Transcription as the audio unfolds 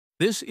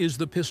This is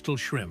the pistol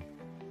shrimp,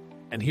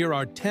 and here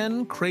are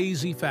 10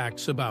 crazy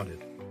facts about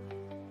it.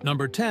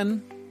 Number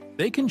 10,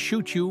 they can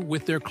shoot you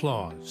with their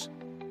claws.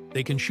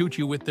 They can shoot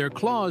you with their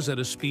claws at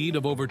a speed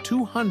of over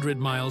 200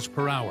 miles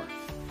per hour.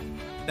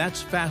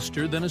 That's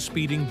faster than a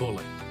speeding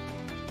bullet.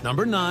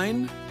 Number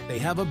 9, they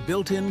have a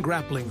built-in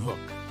grappling hook.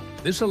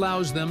 This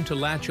allows them to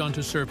latch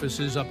onto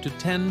surfaces up to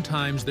 10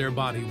 times their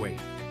body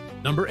weight.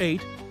 Number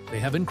 8, they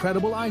have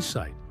incredible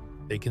eyesight.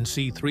 They can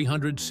see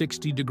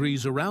 360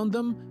 degrees around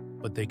them,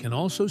 but they can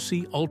also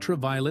see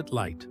ultraviolet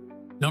light.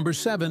 Number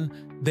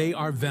 7, they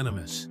are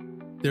venomous.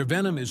 Their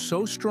venom is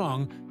so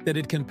strong that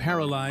it can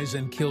paralyze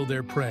and kill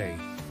their prey.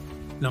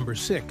 Number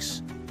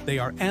 6, they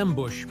are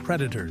ambush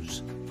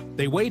predators.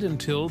 They wait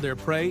until their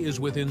prey is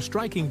within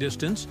striking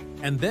distance,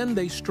 and then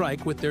they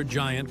strike with their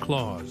giant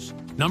claws.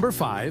 Number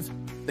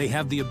 5, they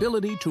have the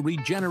ability to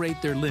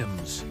regenerate their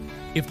limbs.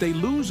 If they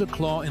lose a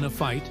claw in a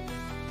fight,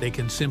 they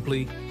can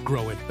simply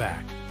grow it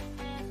back.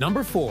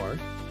 Number 4,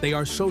 they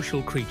are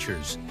social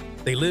creatures.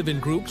 They live in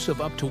groups of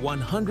up to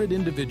 100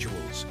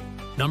 individuals.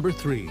 Number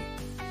 3,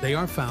 they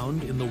are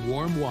found in the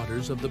warm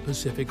waters of the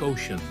Pacific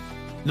Ocean.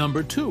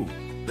 Number 2,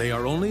 they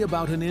are only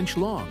about an inch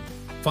long.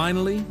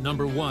 Finally,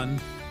 number 1,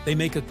 they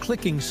make a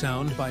clicking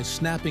sound by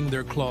snapping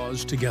their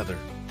claws together.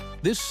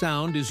 This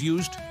sound is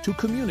used to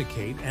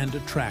communicate and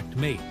attract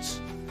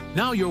mates.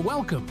 Now you're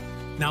welcome.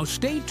 Now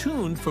stay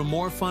tuned for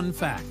more fun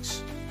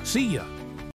facts. See ya!